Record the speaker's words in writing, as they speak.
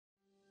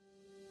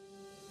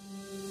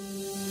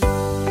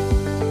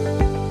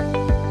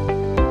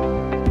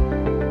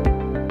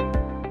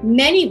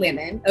Many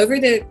women over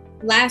the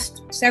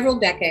last several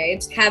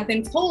decades have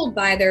been told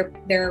by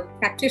their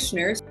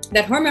practitioners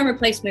that hormone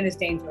replacement is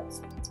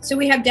dangerous. So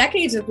we have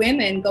decades of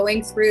women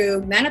going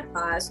through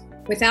menopause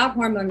without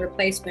hormone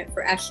replacement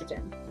for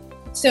estrogen.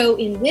 So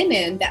in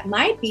women that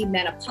might be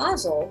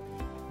menopausal,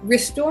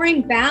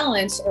 restoring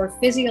balance or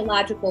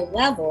physiological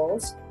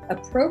levels,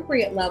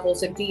 appropriate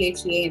levels of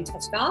DHEA and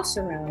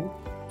testosterone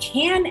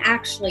can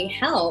actually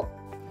help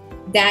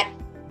that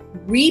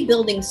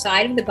rebuilding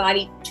side of the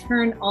body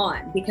turn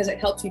on, because it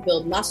helps you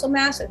build muscle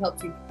mass, it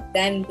helps you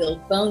then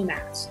build bone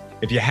mass.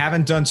 If you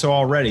haven't done so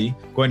already,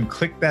 go ahead and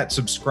click that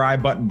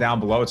subscribe button down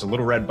below. It's a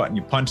little red button.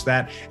 You punch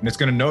that, and it's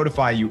going to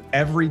notify you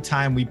every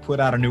time we put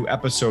out a new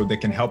episode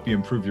that can help you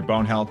improve your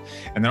bone health.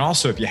 And then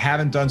also, if you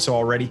haven't done so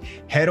already,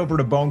 head over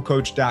to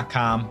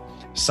BoneCoach.com,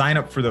 sign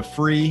up for the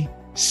free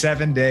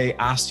 7-day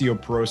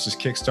osteoporosis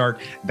kickstart.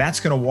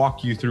 That's going to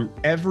walk you through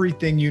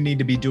everything you need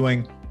to be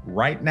doing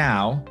right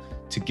now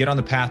to get on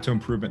the path to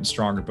improvement and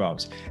stronger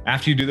bones.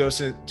 After you do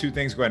those two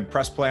things, go ahead and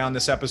press play on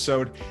this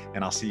episode,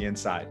 and I'll see you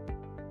inside.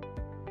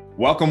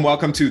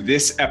 Welcome to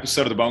this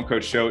episode of the Bone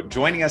Coach Show.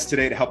 Joining us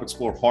today to help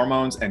explore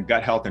hormones and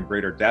gut health in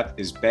greater depth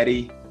is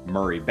Betty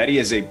Murray. Betty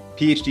is a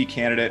PhD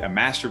candidate, a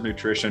Master of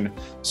Nutrition,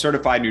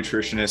 certified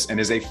nutritionist, and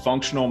is a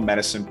functional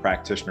medicine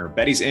practitioner.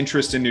 Betty's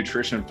interest in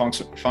nutrition and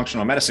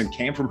functional medicine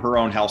came from her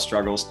own health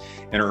struggles.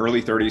 In her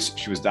early 30s,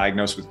 she was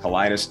diagnosed with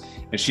colitis,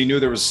 and she knew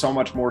there was so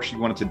much more she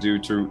wanted to do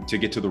to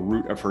get to the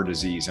root of her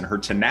disease. And her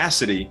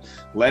tenacity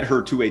led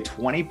her to a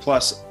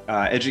 20-plus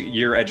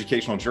year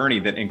educational journey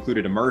that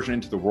included immersion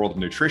into the world of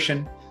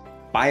nutrition,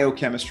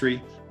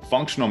 biochemistry,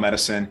 functional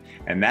medicine,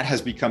 and that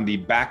has become the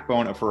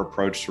backbone of her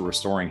approach to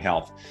restoring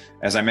health.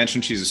 As I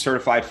mentioned, she's a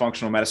certified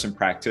functional medicine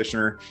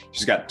practitioner.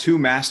 She's got 2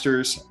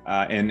 masters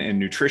in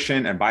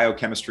nutrition and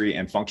biochemistry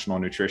and functional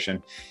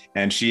nutrition.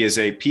 And she is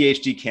a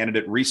PhD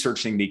candidate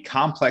researching the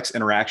complex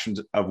interactions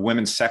of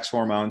women's sex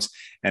hormones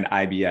and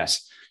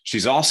IBS.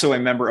 She's also a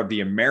member of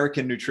the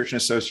American Nutrition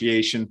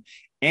Association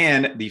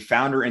and the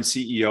founder and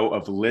CEO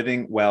of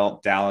Living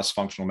Well Dallas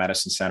Functional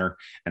Medicine Center.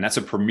 And that's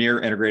a premier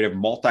integrative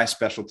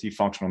multi-specialty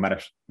functional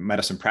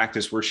medicine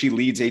practice where she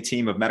leads a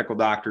team of medical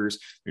doctors,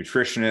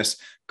 nutritionists,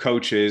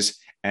 coaches,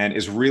 and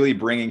is really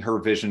bringing her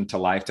vision to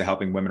life to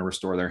helping women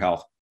restore their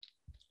health.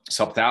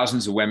 So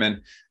thousands of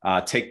women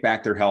take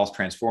back their health,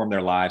 transform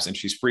their lives, and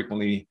she's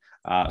frequently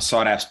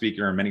sought after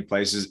speaker in many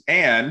places.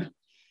 And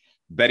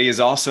Betty is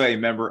also a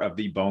member of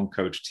the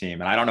BoneCoach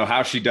team. And I don't know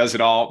how she does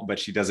it all, but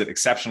she does it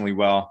exceptionally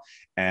well.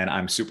 And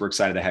I'm super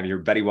excited to have you here.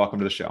 Betty, welcome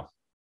to the show.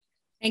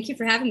 Thank you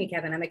for having me,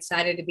 Kevin. I'm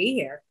excited to be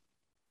here.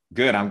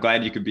 Good. I'm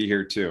glad you could be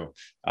here too.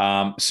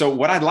 So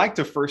what I'd like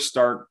to first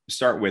start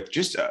with,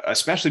 just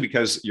especially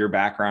because your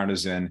background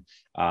is in,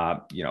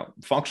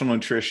 functional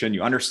nutrition,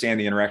 you understand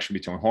the interaction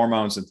between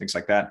hormones and things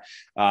like that.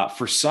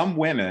 For some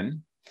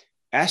women,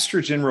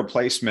 estrogen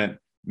replacement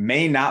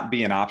may not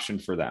be an option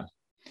for them.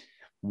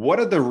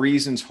 What are the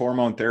reasons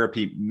hormone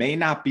therapy may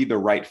not be the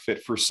right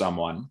fit for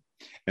someone?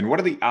 And what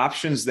are the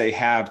options they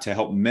have to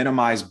help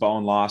minimize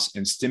bone loss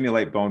and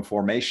stimulate bone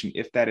formation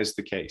if that is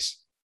the case?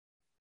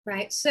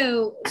 Right.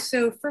 So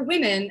for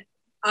women,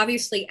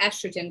 obviously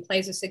estrogen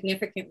plays a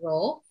significant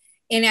role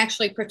in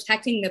actually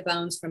protecting the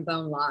bones from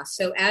bone loss.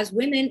 So as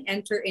women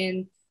enter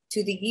into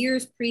the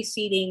years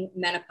preceding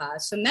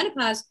menopause, so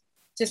menopause,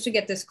 just to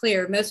get this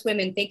clear, most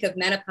women think of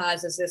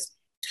menopause as this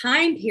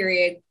time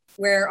period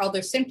where all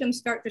their symptoms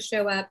start to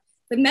show up.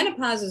 But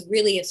menopause is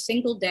really a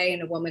single day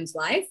in a woman's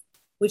life,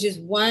 which is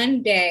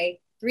one day,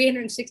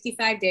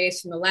 365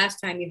 days from the last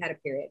time you had a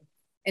period.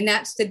 And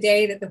that's the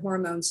day that the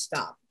hormones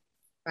stop,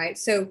 right?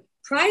 So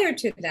prior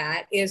to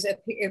that is a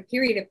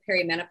period of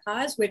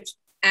perimenopause, which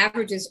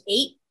averages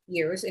 8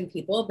 years in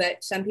people,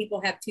 but some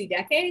people have 2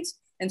 decades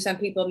and some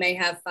people may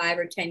have 5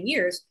 or 10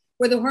 years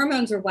where the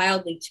hormones are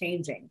wildly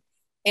changing.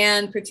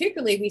 And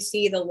particularly we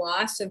see the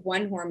loss of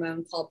one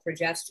hormone called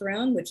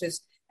progesterone, which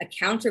is a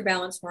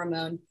counterbalance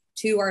hormone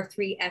to our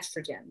 3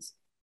 estrogens.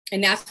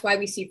 And that's why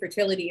we see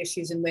fertility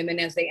issues in women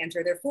as they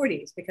enter their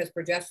 40s, because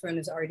progesterone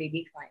is already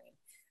declining.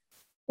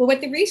 Well, what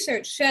the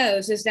research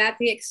shows is that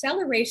the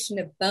acceleration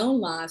of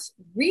bone loss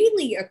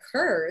really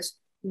occurs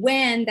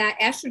when that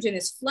estrogen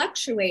is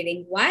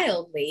fluctuating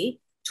wildly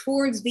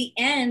towards the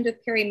end of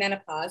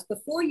perimenopause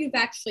before you've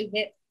actually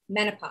hit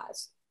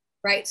menopause,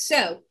 right?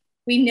 So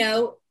we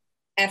know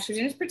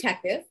estrogen is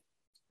protective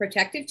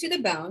to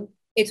the bone.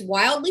 It's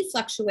wildly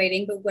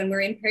fluctuating, but when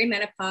we're in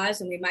perimenopause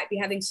and we might be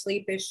having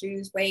sleep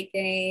issues, weight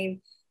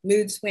gain,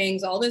 mood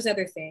swings, all those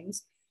other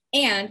things,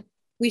 and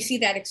we see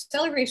that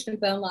acceleration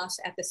of bone loss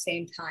at the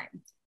same time.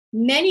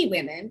 Many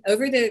women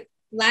over the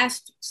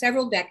last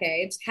several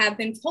decades have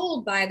been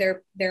told by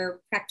their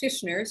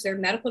practitioners, their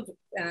medical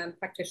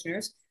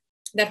practitioners,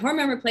 that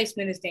hormone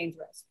replacement is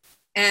dangerous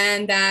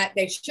and that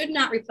they should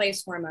not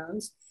replace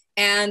hormones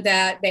and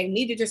that they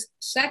need to just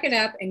suck it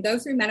up and go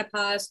through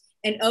menopause.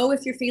 And oh,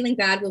 if you're feeling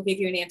bad, we'll give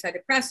you an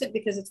antidepressant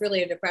because it's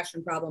really a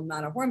depression problem,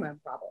 not a hormone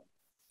problem.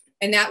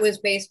 And that was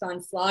based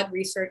on flawed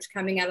research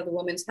coming out of the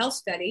Women's Health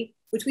Study,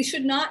 which we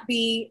should not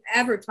be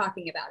ever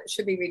talking about. It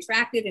should be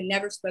retracted and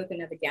never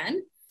spoken of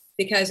again,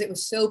 because it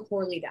was so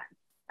poorly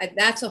done.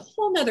 That's a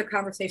whole nother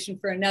conversation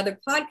for another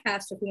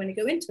podcast if we want to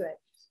go into it.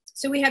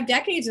 So we have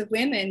decades of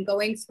women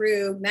going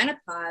through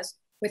menopause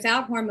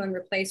without hormone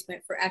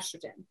replacement for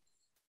estrogen.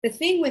 The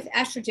thing with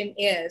estrogen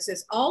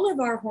is all of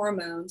our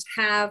hormones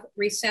have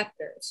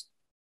receptors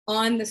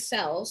on the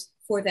cells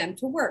for them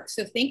to work.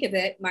 So think of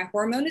it, my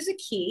hormone is a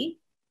key.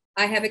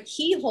 I have a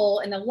keyhole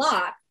and a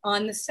lock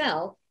on the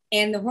cell,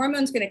 and the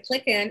hormone's going to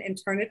click in and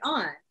turn it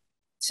on.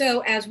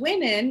 So as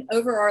women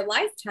over our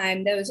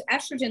lifetime, those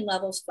estrogen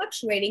levels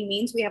fluctuating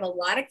means we have a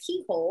lot of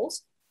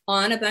keyholes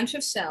on a bunch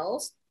of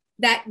cells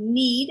that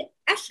need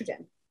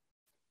estrogen.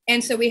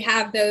 And so we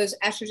have those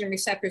estrogen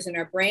receptors in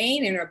our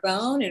brain, in our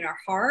bone, in our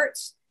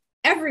hearts,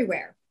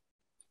 everywhere.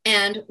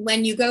 And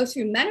when you go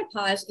through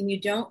menopause and you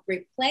don't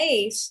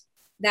replace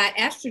that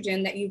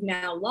estrogen that you've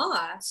now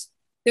lost,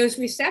 those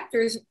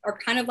receptors are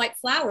kind of like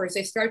flowers.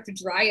 They start to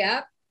dry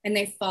up and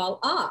they fall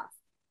off.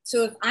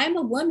 So if I'm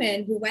a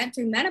woman who went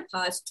through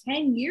menopause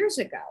 10 years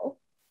ago,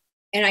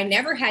 and I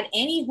never had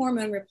any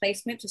hormone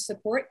replacement to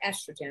support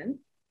estrogen,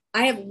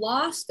 I have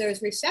lost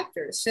those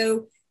receptors.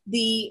 So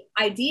the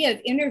idea of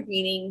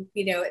intervening,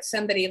 at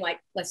somebody like,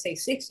 let's say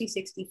 60,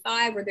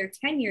 65, where they're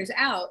 10 years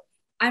out,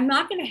 I'm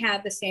not going to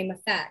have the same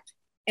effect.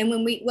 And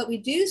what we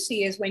do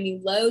see is when you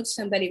load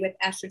somebody with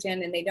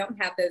estrogen and they don't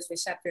have those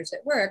receptors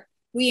at work,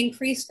 we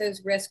increase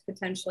those risks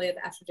potentially of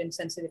estrogen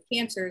sensitive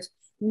cancers,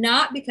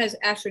 not because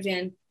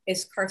estrogen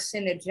is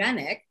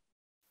carcinogenic.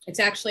 It's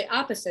actually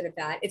opposite of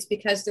that. It's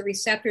because the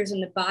receptors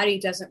in the body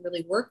doesn't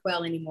really work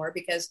well anymore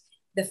because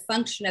the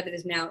function of it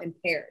is now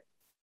impaired.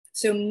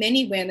 So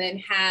many women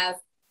have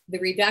the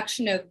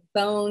reduction of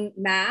bone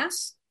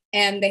mass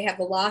and they have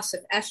the loss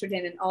of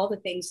estrogen and all the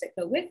things that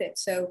go with it.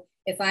 So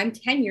if I'm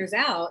 10 years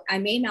out, I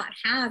may not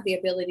have the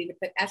ability to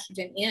put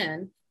estrogen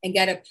in and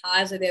get a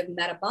positive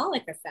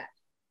metabolic effect.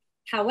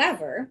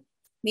 However,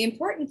 the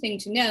important thing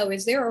to know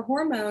is there are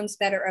hormones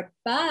that are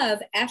above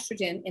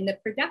estrogen in the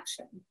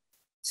production.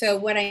 So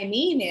what I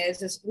mean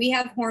is we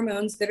have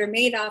hormones that are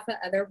made off of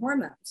other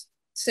hormones.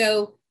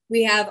 So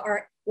we have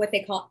our what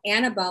they call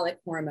anabolic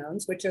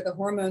hormones, which are the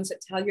hormones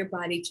that tell your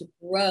body to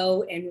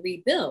grow and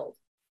rebuild.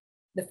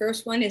 The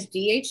first one is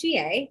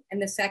DHEA,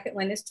 and the second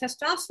one is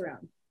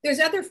testosterone. There's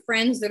other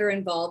friends that are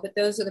involved, but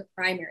those are the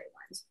primary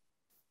ones.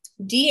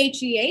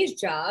 DHEA's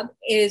job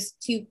is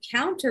to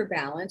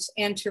counterbalance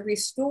and to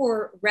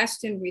restore,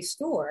 rest and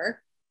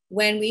restore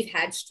when we've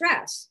had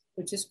stress,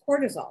 which is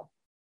cortisol.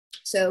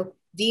 So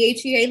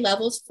DHEA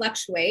levels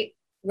fluctuate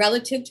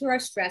relative to our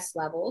stress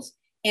levels,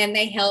 and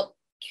they help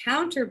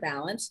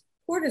counterbalance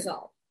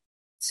cortisol.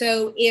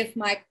 So if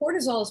my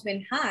cortisol has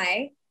been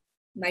high,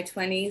 my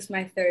 20s,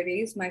 my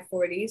 30s, my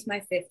 40s,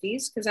 my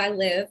 50s, because I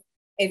live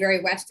a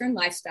very Western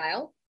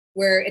lifestyle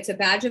where it's a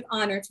badge of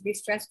honor to be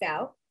stressed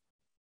out,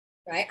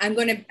 right? I'm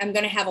going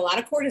to have a lot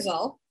of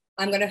cortisol.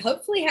 I'm going to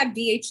hopefully have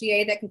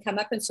DHEA that can come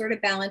up and sort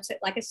of balance it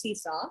like a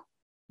seesaw.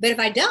 But if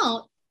I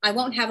don't, I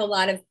won't have a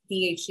lot of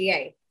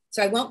DHEA.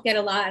 So I won't get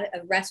a lot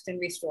of rest and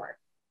restore.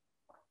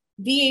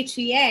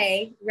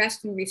 DHEA,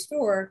 rest and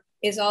restore,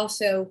 is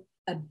also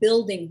a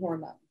building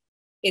hormone.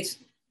 It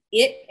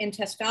and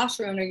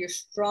testosterone are your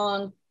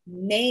strong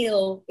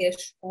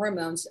male-ish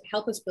hormones that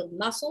help us build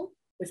muscle,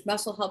 which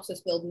muscle helps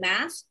us build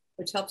mass,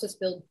 which helps us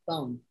build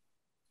bone.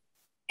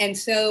 And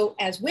so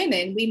as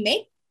women, we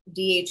make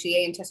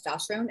DHEA and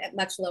testosterone at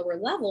much lower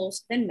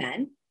levels than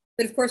men.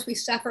 But of course, we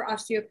suffer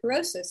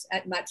osteoporosis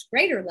at much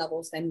greater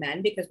levels than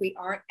men because we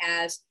aren't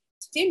as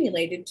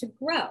stimulated to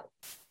grow.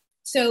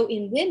 So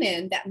in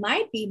women that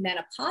might be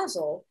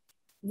menopausal,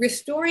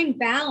 restoring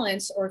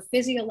balance or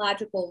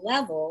physiological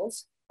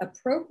levels,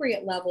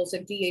 appropriate levels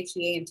of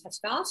DHEA and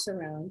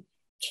testosterone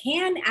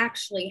can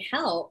actually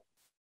help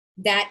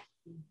that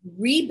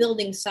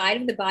rebuilding side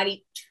of the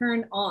body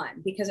turn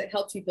on because it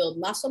helps you build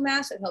muscle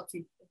mass. It helps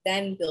you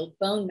then build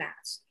bone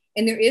mass.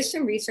 And there is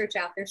some research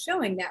out there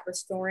showing that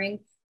restoring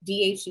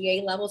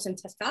DHEA levels and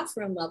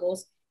testosterone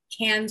levels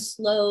can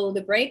slow the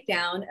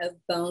breakdown of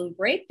bone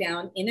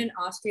breakdown in an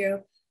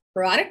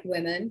osteoporotic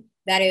woman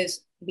that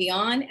is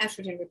beyond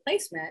estrogen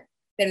replacement,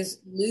 that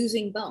is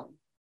losing bone.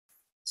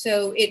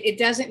 So it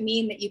doesn't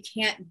mean that you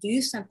can't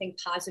do something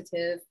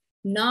positive,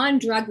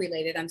 non-drug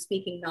related. I'm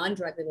speaking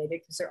non-drug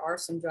related because there are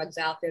some drugs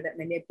out there that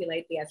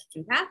manipulate the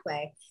estrogen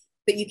pathway,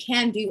 but you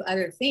can do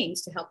other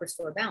things to help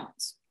restore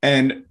balance.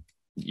 And,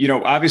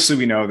 obviously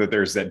we know that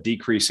there's that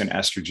decrease in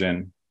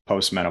estrogen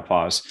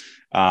post-menopause.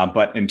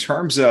 But in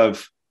terms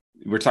of,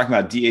 we're talking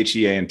about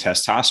DHEA and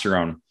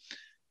testosterone,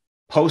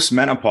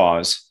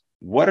 post-menopause,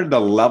 what are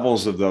the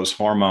levels of those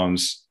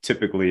hormones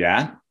typically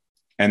at?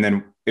 And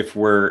then if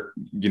we're,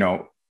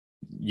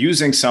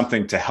 using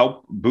something to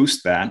help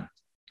boost that,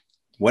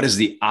 what is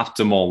the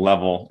optimal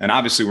level? And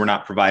obviously we're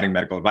not providing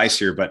medical advice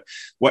here, but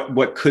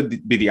what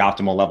could be the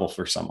optimal level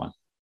for someone?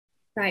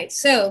 Right.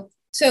 So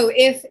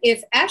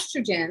if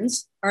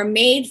estrogens are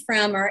made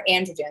from our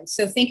androgens,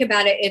 so think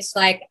about it. It's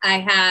like I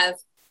have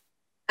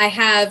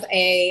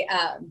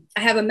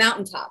a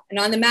mountaintop, and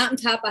on the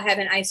mountaintop, I have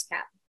an ice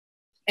cap.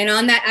 And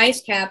on that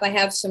ice cap, I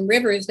have some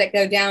rivers that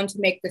go down to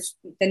make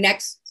the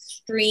next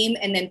stream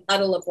and then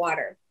puddle of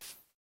water.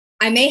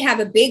 I may have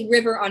a big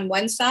river on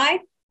one side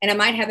and I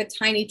might have a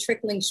tiny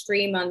trickling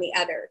stream on the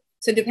other.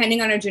 So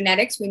depending on our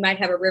genetics, we might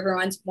have a river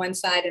on one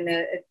side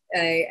and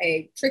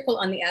a trickle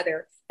on the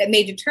other that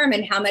may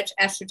determine how much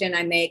estrogen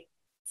I make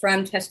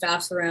from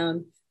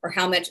testosterone or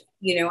how much,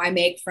 I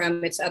make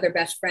from its other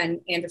best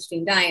friend,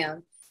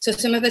 androstenedione. So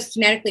some of us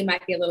genetically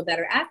might be a little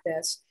better at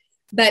this.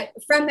 But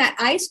from that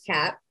ice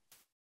cap,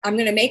 I'm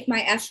going to make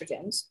my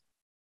estrogens.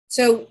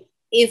 So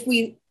if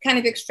we kind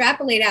of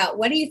extrapolate out,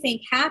 what do you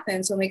think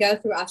happens when we go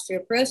through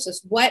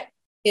osteoporosis? What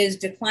is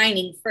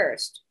declining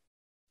first?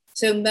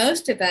 So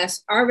most of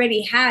us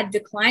already had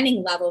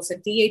declining levels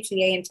of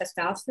DHEA and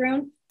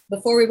testosterone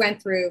before we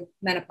went through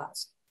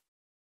menopause,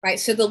 right?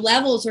 So the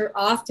levels are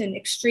often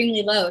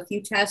extremely low. If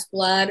you test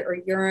blood or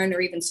urine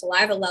or even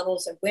saliva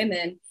levels of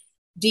women,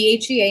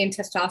 DHEA and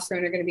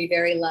testosterone are going to be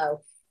very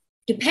low.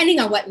 Depending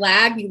on what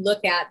lab you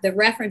look at, the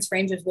reference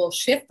ranges will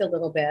shift a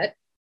little bit.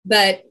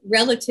 But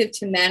relative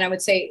to men, I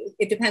would say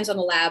it depends on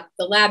the lab.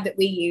 The lab that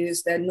we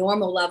use, the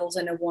normal levels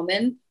in a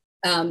woman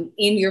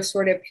in your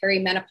sort of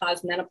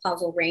perimenopause,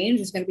 menopausal range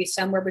is going to be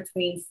somewhere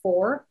between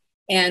 4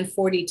 and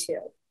 42,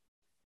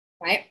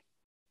 right?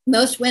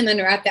 Most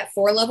women are at that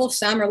 4 level.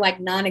 Some are like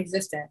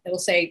non-existent. It will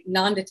say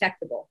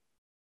non-detectable.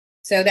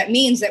 So that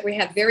means that we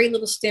have very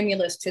little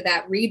stimulus to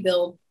that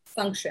rebuild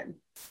function.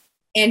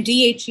 And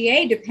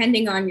DHEA,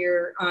 depending on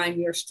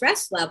your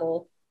stress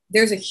level,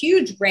 there's a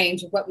huge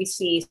range of what we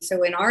see.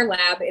 So in our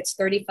lab, it's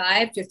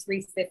 35 to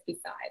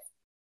 355,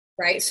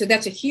 right? So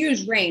that's a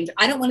huge range.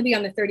 I don't want to be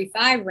on the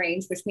 35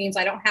 range, which means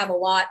I don't have a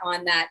lot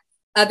on that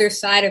other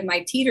side of my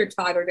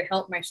teeter-totter to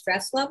help my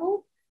stress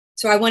level.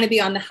 So I want to be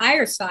on the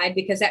higher side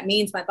because that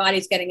means my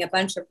body's getting a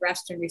bunch of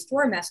rest and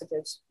restore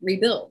messages,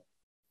 rebuild.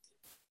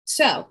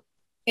 So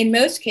in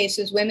most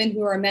cases, women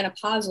who are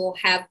menopausal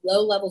have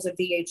low levels of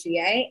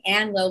DHEA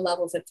and low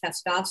levels of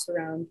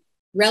testosterone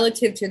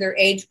relative to their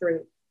age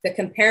group. That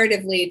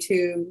comparatively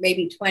to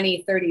maybe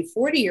 20, 30,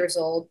 40 years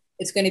old,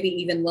 it's going to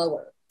be even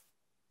lower.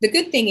 The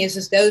good thing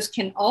is those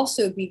can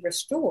also be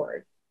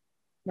restored,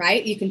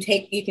 right? You can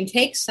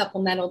take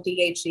supplemental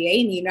DHEA.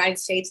 In the United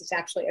States, it's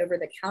actually over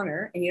the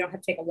counter and you don't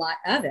have to take a lot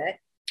of it.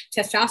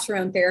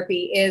 Testosterone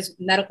therapy is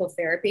medical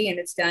therapy and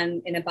it's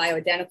done in a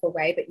bioidentical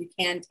way, but you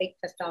can take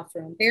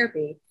testosterone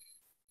therapy.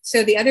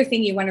 So the other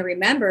thing you want to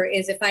remember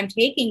is if I'm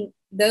taking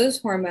those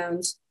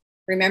hormones,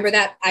 remember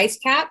that ice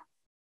cap?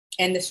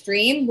 And the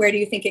stream, where do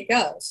you think it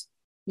goes?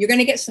 You're going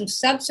to get some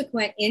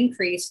subsequent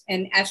increase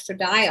in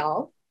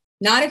estradiol,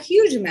 not a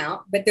huge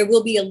amount, but there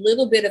will be a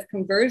little bit of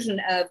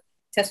conversion of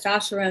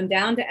testosterone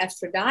down to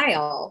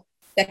estradiol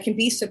that can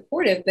be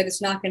supportive, but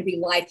it's not going to be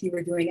like you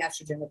were doing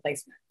estrogen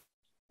replacement,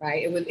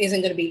 right? It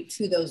isn't going to be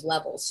to those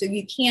levels. So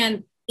you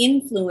can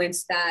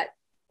influence that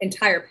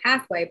entire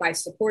pathway by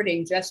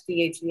supporting just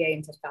DHEA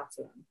and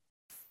testosterone.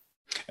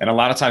 And a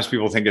lot of times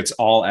people think it's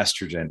all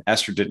estrogen,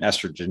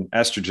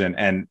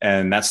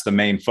 and that's the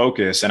main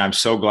focus. And I'm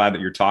so glad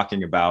that you're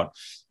talking about,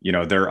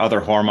 there are other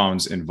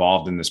hormones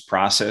involved in this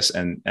process.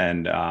 And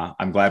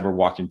I'm glad we're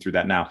walking through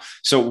that now.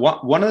 So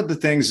one of the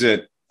things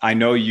that I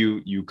know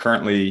you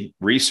currently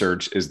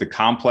research is the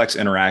complex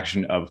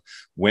interaction of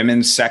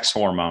women's sex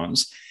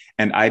hormones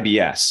and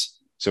IBS,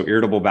 so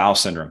irritable bowel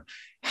syndrome.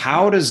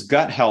 How does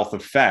gut health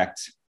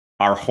affect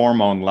our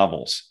hormone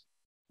levels?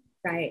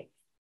 Right.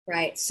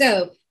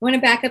 So I want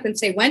to back up and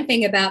say one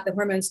thing about the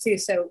hormones too.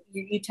 So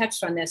you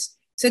touched on this.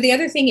 So the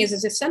other thing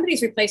is if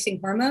somebody's replacing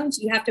hormones,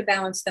 you have to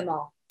balance them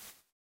all.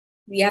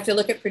 You have to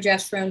look at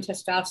progesterone,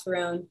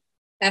 testosterone,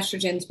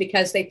 estrogens,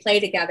 because they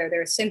play together.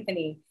 They're a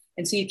symphony.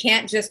 And so you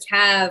can't just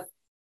have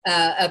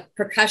a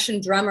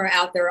percussion drummer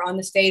out there on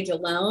the stage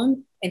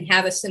alone and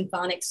have a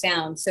symphonic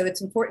sound. So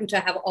it's important to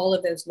have all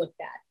of those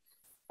looked at,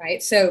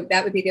 right? So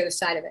that would be the other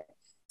side of it.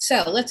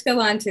 So let's go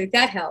on to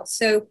gut health.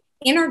 So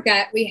in our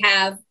gut, we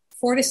have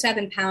 4 to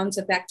 7 pounds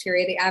of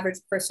bacteria. The average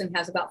person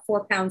has about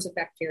 4 pounds of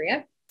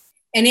bacteria.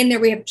 And in there,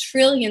 we have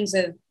trillions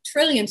of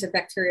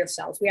bacterial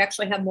cells. We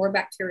actually have more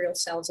bacterial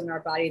cells in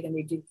our body than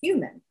we do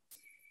human.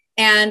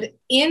 And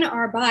in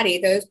our body,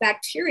 those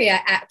bacteria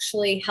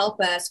actually help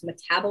us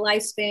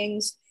metabolize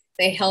things.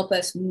 They help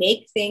us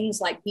make things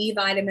like B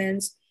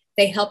vitamins.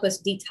 They help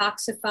us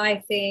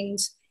detoxify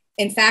things.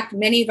 In fact,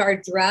 many of our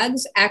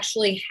drugs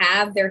actually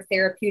have their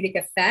therapeutic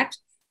effect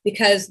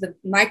because the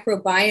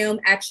microbiome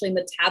actually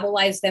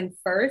metabolizes them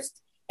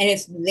first, and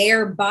it's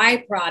their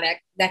byproduct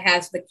that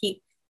has the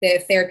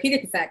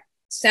therapeutic effect.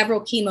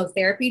 Several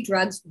chemotherapy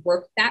drugs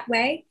work that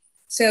way.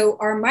 So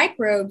our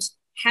microbes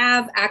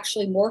have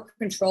actually more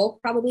control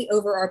probably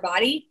over our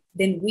body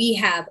than we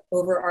have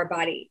over our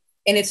body.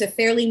 And it's a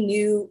fairly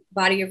new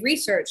body of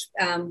research.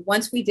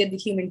 Once we did the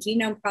Human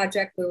Genome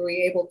Project, where we were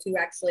able to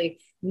actually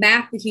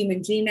map the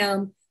human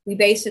genome, we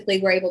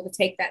basically were able to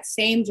take that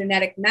same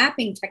genetic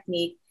mapping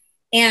technique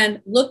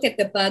and looked at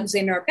the bugs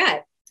in our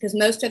gut, because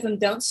most of them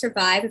don't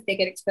survive if they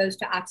get exposed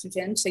to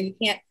oxygen. So you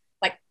can't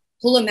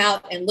pull them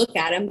out and look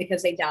at them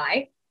because they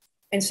die.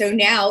 And so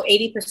now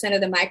 80%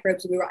 of the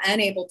microbes we were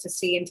unable to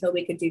see until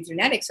we could do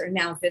genetics are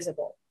now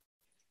visible.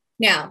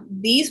 Now,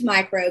 these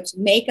microbes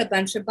make a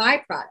bunch of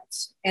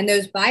byproducts, and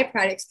those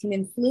byproducts can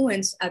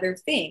influence other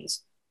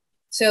things.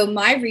 So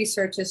my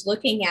research is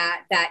looking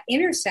at that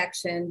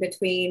intersection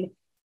between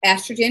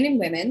estrogen in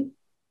women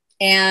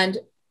and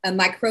a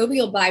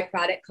microbial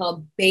byproduct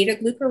called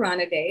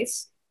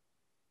beta-glucuronidase,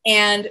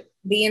 and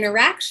the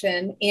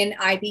interaction in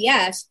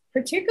IBS,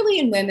 particularly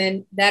in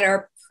women that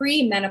are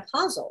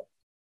premenopausal.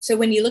 So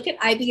when you look at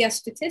IBS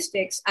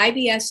statistics,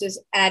 IBS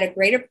is at a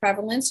greater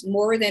prevalence,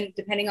 more than,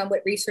 depending on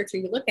what researcher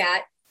you look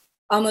at,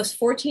 almost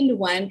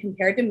 14-1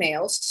 compared to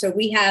males. So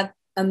we have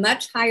a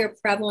much higher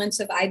prevalence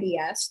of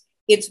IBS.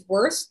 It's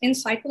worse in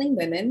cycling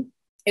women.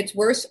 It's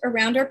worse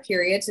around our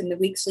periods in the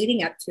weeks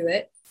leading up to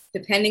it,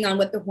 depending on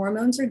what the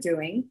hormones are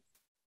doing.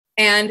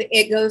 And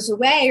it goes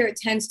away, or it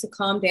tends to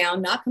calm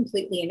down, not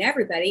completely in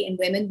everybody, in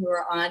women who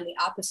are on the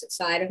opposite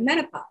side of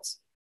menopause.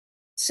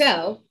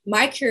 So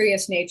my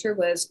curious nature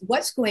was,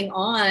 what's going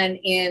on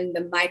in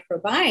the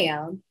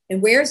microbiome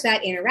and where's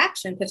that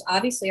interaction? Because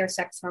obviously our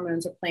sex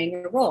hormones are playing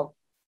a role.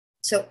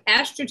 So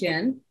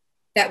estrogen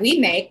that we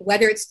make,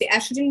 whether it's the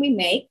estrogen we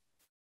make,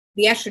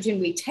 the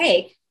estrogen we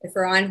take, if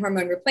we're on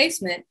hormone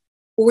replacement,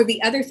 or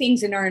the other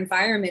things in our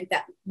environment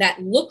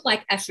that look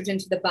like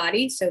estrogen to the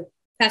body. So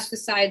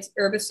pesticides,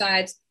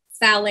 herbicides,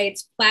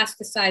 phthalates,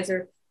 plasticides,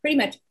 or pretty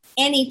much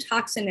any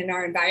toxin in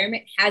our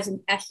environment has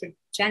an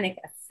estrogenic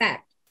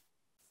effect.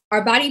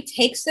 Our body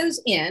takes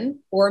those in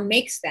or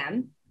makes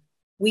them.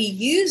 We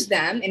use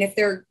them, and if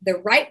they're the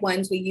right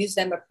ones, we use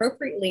them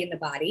appropriately in the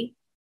body.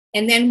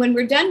 And then when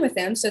we're done with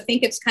them, so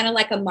think it's kind of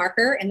like a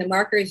marker, and the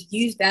marker is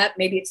used up,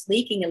 maybe it's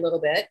leaking a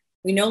little bit.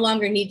 We no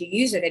longer need to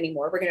use it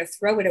anymore. We're going to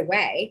throw it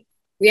away.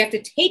 We have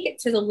to take it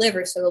to the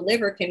liver so the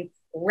liver can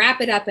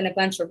wrap it up in a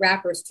bunch of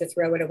wrappers to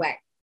throw it away.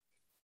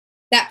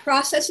 That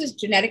process is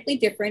genetically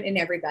different in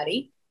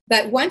everybody,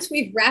 but once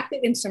we've wrapped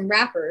it in some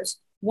wrappers,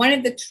 one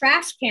of the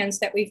trash cans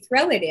that we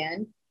throw it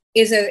in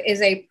is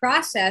a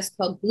process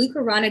called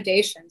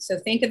glucuronidation. So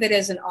think of it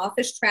as an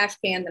office trash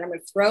can that I'm going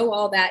to throw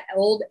all that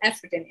old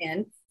estrogen in,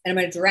 and I'm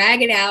going to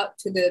drag it out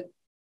to the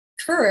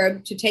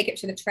curb to take it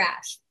to the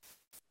trash.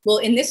 Well,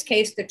 in this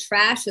case, the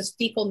trash is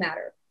fecal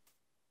matter.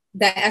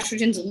 The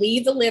estrogens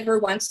leave the liver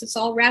once it's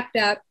all wrapped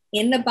up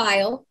in the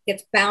bile,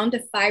 gets bound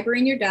to fiber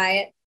in your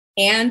diet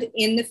and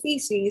in the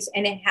feces,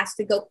 and it has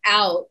to go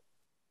out.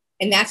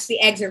 And that's the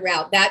exit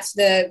route. That's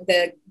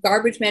the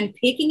garbage men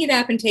picking it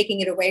up and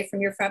taking it away from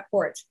your front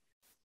porch.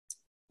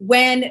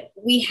 When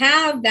we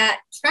have that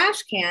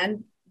trash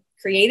can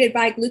created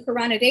by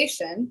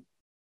glucuronidation,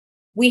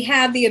 we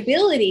have the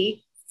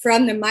ability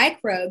from the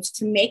microbes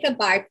to make a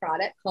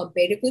byproduct called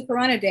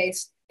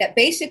beta-glucuronidase that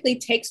basically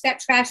takes that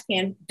trash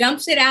can,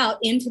 dumps it out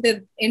into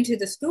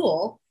the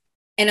stool,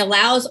 and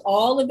allows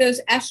all of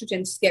those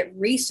estrogens to get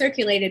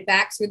recirculated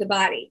back through the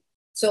body.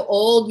 So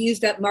old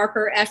used up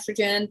marker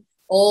estrogen,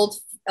 old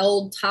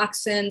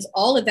toxins,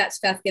 all of that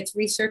stuff gets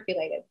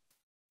recirculated.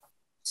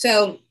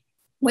 So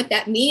what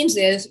that means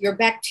is your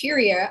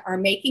bacteria are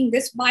making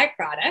this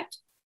byproduct.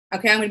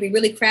 Okay, I'm going to be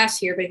really crass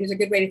here, but here's a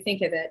good way to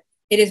think of it.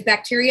 It is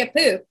bacteria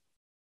poop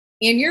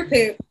in your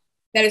poop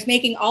that is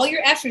making all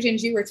your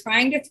estrogens you were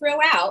trying to throw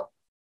out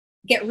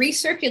get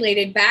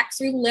recirculated back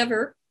through the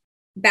liver,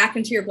 back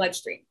into your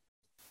bloodstream.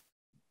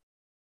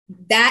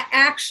 That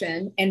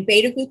action and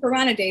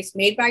beta-glucuronidase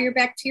made by your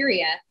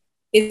bacteria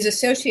is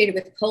associated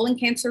with colon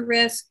cancer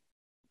risk,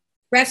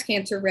 breast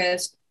cancer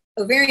risk,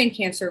 ovarian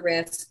cancer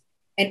risk,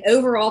 and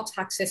overall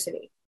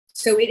toxicity.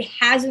 So it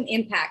has an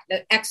impact.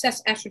 The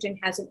excess estrogen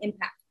has an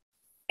impact.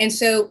 And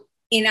so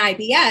in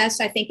IBS,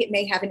 I think it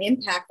may have an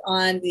impact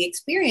on the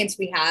experience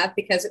we have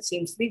because it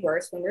seems to be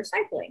worse when we're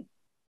cycling.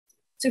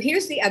 So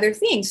here's the other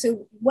thing.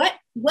 So what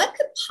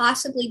could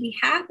possibly be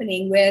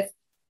happening with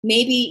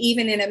maybe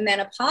even in a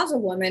menopausal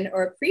woman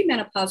or a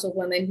premenopausal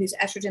woman whose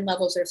estrogen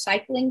levels are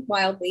cycling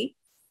wildly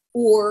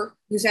or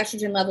whose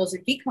estrogen levels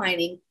are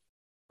declining?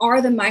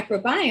 Are the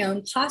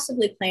microbiome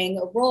possibly playing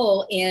a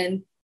role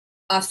in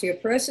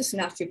osteoporosis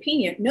and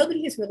osteopenia?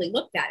 Nobody has really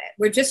looked at it.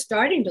 We're just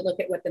starting to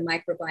look at what the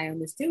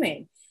microbiome is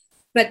doing.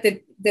 But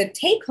the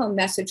take-home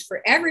message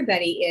for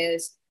everybody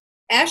is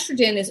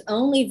estrogen is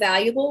only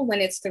valuable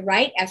when it's the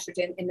right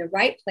estrogen in the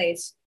right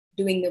place,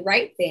 doing the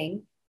right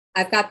thing.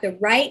 I've got the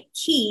right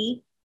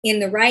key in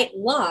the right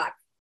lock,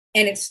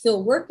 and it's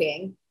still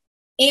working.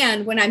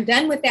 And when I'm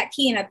done with that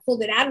key and I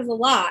pulled it out of the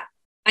lock,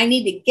 I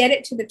need to get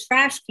it to the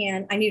trash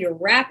can. I need to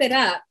wrap it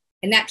up.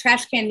 And that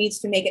trash can needs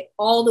to make it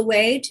all the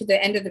way to the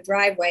end of the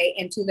driveway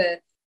and to the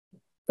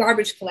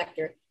garbage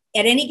collector.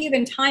 At any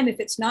given time,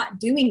 if it's not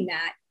doing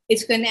that,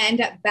 it's going to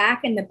end up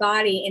back in the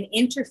body and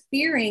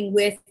interfering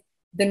with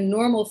the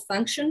normal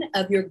function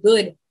of your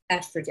good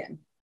estrogen.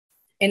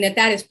 And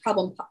that is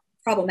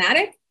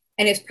problematic.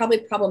 And it's probably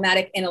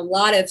problematic in a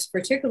lot of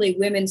particularly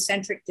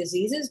women-centric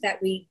diseases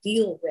that we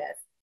deal with,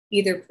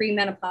 either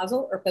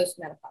premenopausal or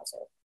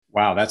postmenopausal.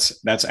 Wow, that's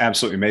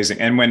absolutely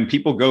amazing. And when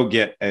people go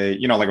get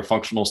like a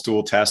functional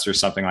stool test or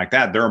something like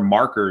that, there are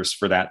markers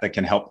for that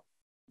can help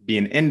be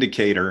an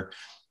indicator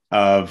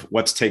of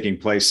what's taking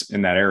place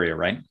in that area,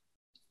 right?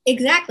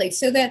 Exactly.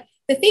 So the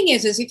thing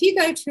is if you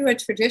go to a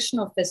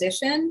traditional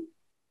physician,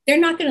 they're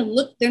not going to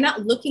look, they're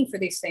not looking for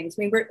these things.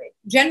 I mean, we're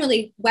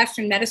generally,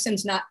 Western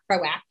medicine's not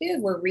proactive,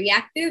 we're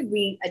reactive.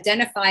 We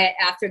identify it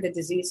after the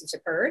disease has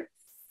occurred.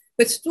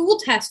 But stool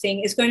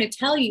testing is going to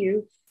tell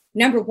you,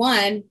 number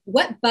one,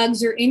 what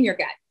bugs are in your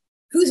gut,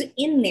 who's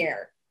in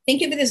there.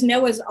 Think of it as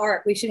Noah's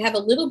Ark. We should have a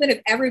little bit of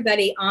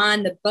everybody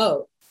on the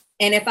boat.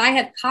 And if I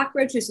have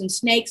cockroaches and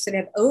snakes that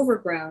have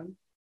overgrown,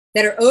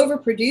 that are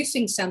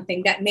overproducing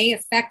something that may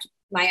affect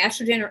my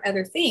estrogen or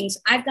other things,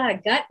 I've got a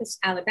gut that's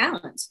out of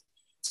balance.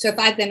 So if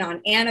I've been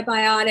on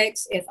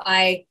antibiotics, if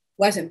I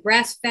wasn't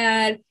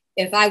breastfed,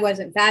 if I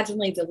wasn't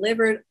vaginally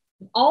delivered,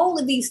 all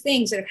of these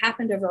things that have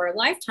happened over our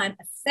lifetime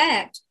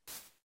affect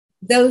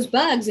those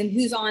bugs and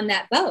who's on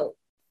that boat.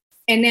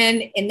 And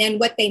then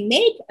what they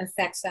make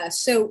affects us.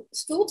 So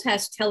stool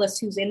tests tell us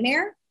who's in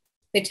there.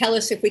 They tell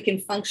us if we can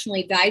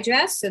functionally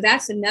digest. So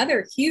that's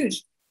another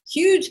huge,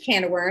 huge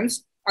can of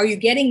worms. Are you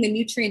getting the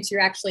nutrients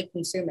you're actually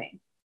consuming,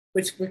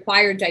 which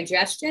require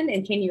digestion?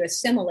 And can you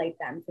assimilate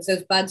them? Because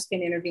those bugs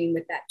can intervene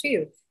with that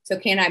too. So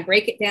can I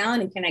break it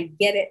down and can I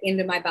get it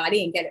into my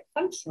body and get it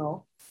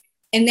functional?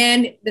 And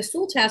then the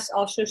stool test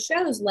also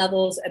shows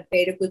levels of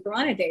beta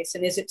glucuronidase.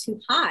 And is it too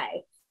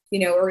high,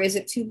 or is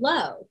it too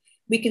low?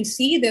 We can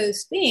see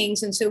those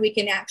things. And so we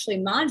can actually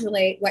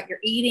modulate what you're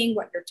eating,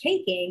 what you're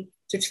taking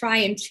to try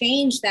and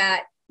change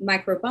that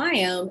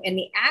microbiome and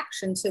the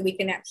action so we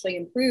can actually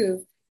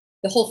improve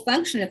the whole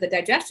function of the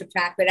digestive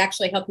tract, but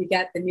actually help you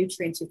get the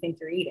nutrients you think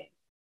you're eating.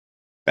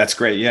 That's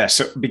great. Yeah.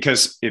 So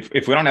because if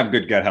we don't have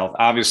good gut health,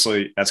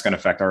 obviously that's going to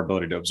affect our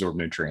ability to absorb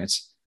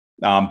nutrients.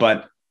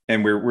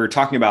 And we're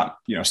talking about,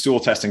 stool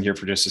testing here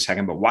for just a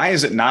second, but why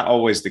is it not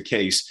always the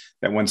case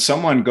that when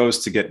someone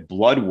goes to get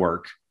blood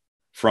work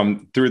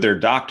through their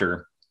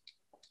doctor,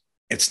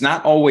 it's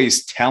not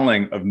always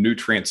telling of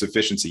nutrient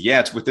sufficiency? Yeah,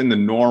 it's within the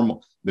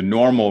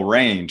normal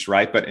range,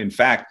 right? But in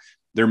fact,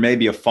 there may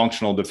be a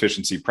functional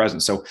deficiency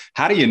present. So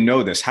how do you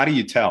know this? How do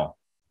you tell?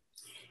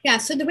 Yeah.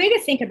 So the way to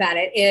think about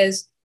it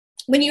is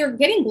when you're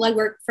getting blood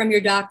work from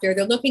your doctor,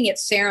 they're looking at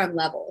serum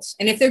levels.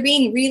 And if they're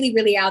being really,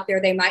 really out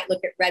there, they might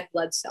look at red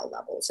blood cell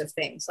levels of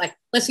things. Like,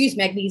 let's use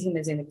magnesium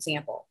as an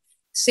example.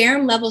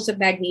 Serum levels of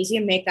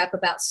magnesium make up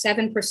about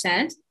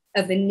 7%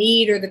 of the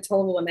need or the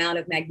total amount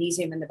of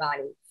magnesium in the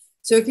body.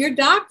 So if your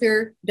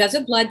doctor does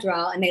a blood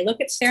draw and they look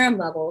at serum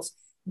levels,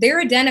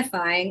 they're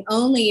identifying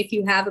only if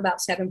you have about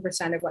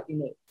 7% of what you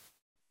need,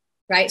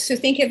 right? So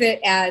think of it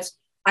as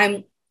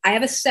I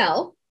have a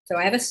cell. So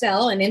I have a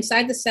cell, and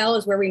inside the cell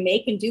is where we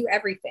make and do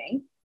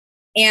everything.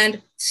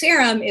 And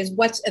serum is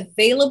what's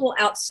available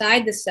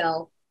outside the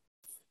cell,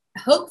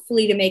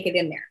 hopefully to make it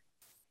in there.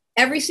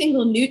 Every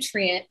single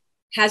nutrient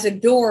has a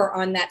door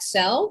on that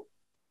cell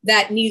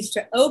that needs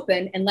to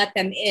open and let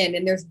them in.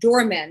 And there's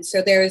doormen.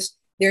 So there's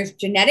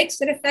genetics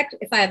that affect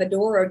if I have a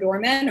door or a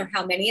doorman or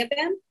how many of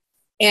them.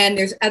 And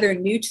there's other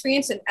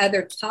nutrients and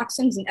other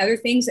toxins and other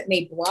things that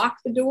may block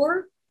the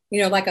door,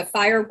 like a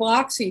fire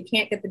block, so you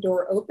can't get the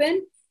door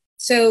open.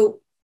 So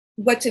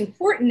what's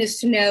important is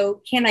to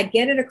know, can I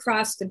get it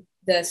across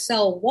the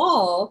cell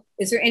wall?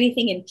 Is there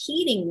anything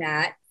impeding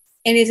that?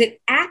 And is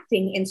it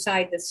acting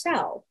inside the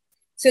cell?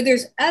 So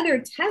there's other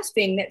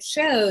testing that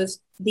shows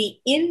the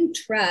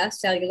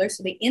intracellular,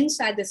 so the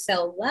inside the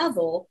cell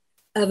level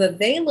of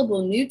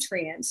available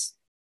nutrients,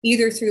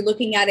 either through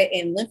looking at it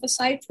in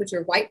lymphocytes, which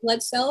are white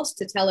blood cells,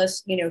 to tell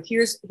us,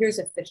 here's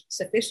a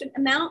sufficient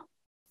amount,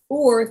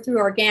 or through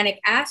organic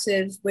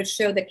acids, which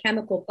show the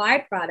chemical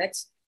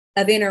byproducts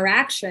of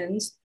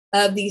interactions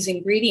of these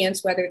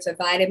ingredients, whether it's a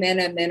vitamin,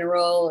 a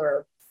mineral,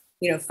 or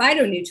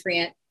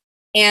phytonutrient,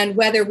 and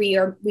whether we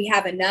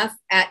have enough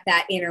at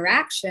that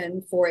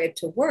interaction for it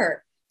to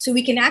work. So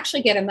we can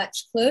actually get a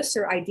much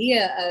closer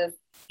idea of,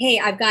 hey,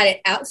 I've got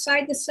it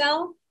outside the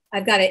cell,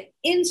 I've got it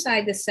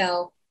inside the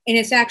cell, and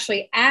it's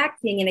actually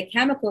acting in a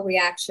chemical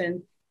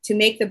reaction to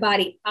make the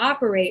body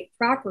operate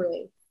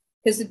properly.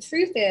 Because the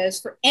truth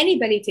is, for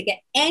anybody to get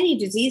any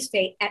disease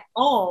state at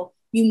all,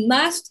 you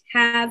must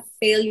have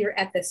failure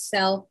at the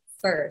cell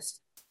first.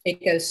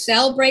 It goes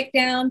cell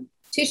breakdown,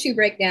 tissue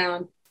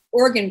breakdown,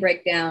 organ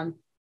breakdown,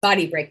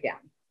 body breakdown.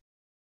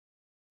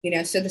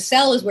 So the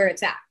cell is where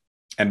it's at.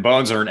 And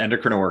bones are an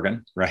endocrine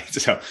organ, right?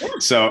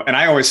 So, and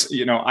I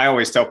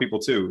always tell people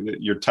too,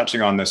 that you're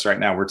touching on this right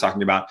now. We're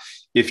talking about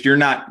if you're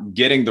not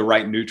getting the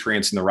right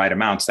nutrients in the right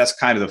amounts, that's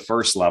kind of the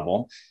first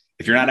level.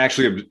 If you're not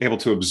actually able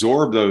to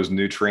absorb those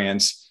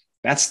nutrients,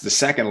 that's the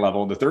second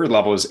level. The third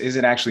level is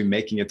it actually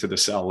making it to the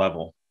cell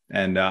level?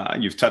 And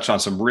you've touched on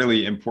some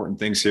really important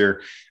things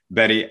here,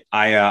 Betty.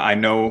 I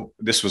know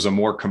this was a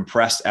more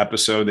compressed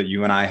episode that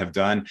you and I have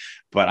done,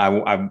 but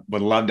I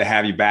would love to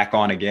have you back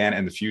on again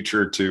in the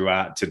future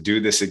to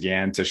do this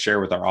again, to share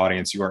with our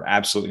audience. You are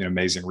absolutely an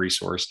amazing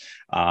resource.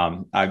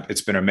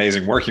 It's been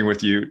amazing working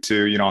with you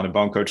too, on the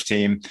BoneCoach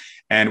team.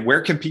 And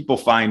where can people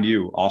find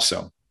you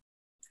also?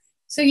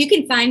 So you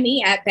can find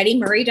me at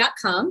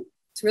bettymurray.com.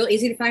 It's real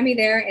easy to find me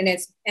there. And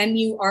it's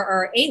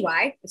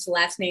Murray. It's the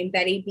last name,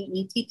 Betty,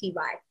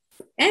 Betty.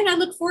 And I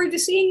look forward to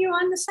seeing you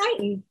on the site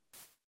and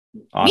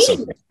awesome.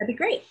 meeting you. That'd be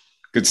great.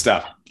 Good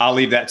stuff. I'll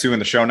leave that too in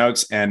the show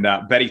notes. And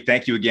Betty,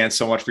 thank you again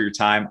so much for your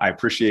time. I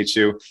appreciate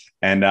you.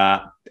 And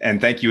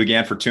thank you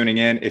again for tuning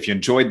in. If you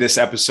enjoyed this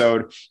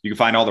episode, you can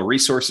find all the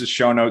resources,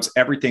 show notes,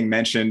 everything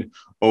mentioned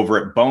over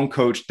at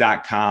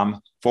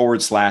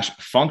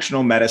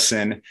bonecoach.com/functional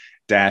medicine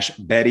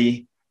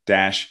Betty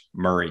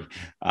Murray.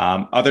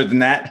 Other than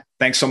that,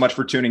 thanks so much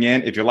for tuning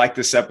in. If you like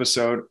this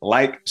episode,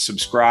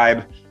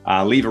 subscribe,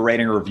 leave a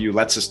rating or review.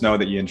 Lets us know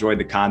that you enjoyed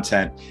the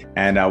content,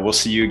 and we'll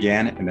see you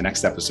again in the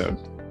next episode.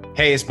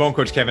 Hey, it's Bone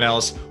Coach Kevin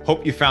Ellis.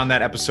 Hope you found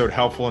that episode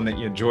helpful and that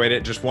you enjoyed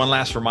it. Just one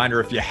last reminder,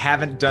 if you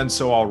haven't done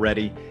so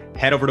already,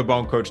 head over to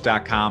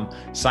bonecoach.com,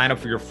 sign up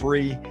for your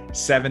free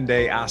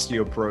 7-day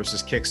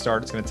osteoporosis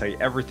kickstart. It's going to tell you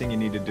everything you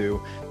need to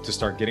do to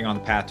start getting on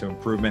the path to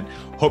improvement.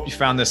 Hope you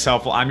found this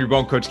helpful. I'm your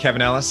Bone Coach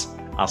Kevin Ellis.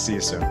 I'll see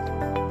you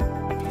soon.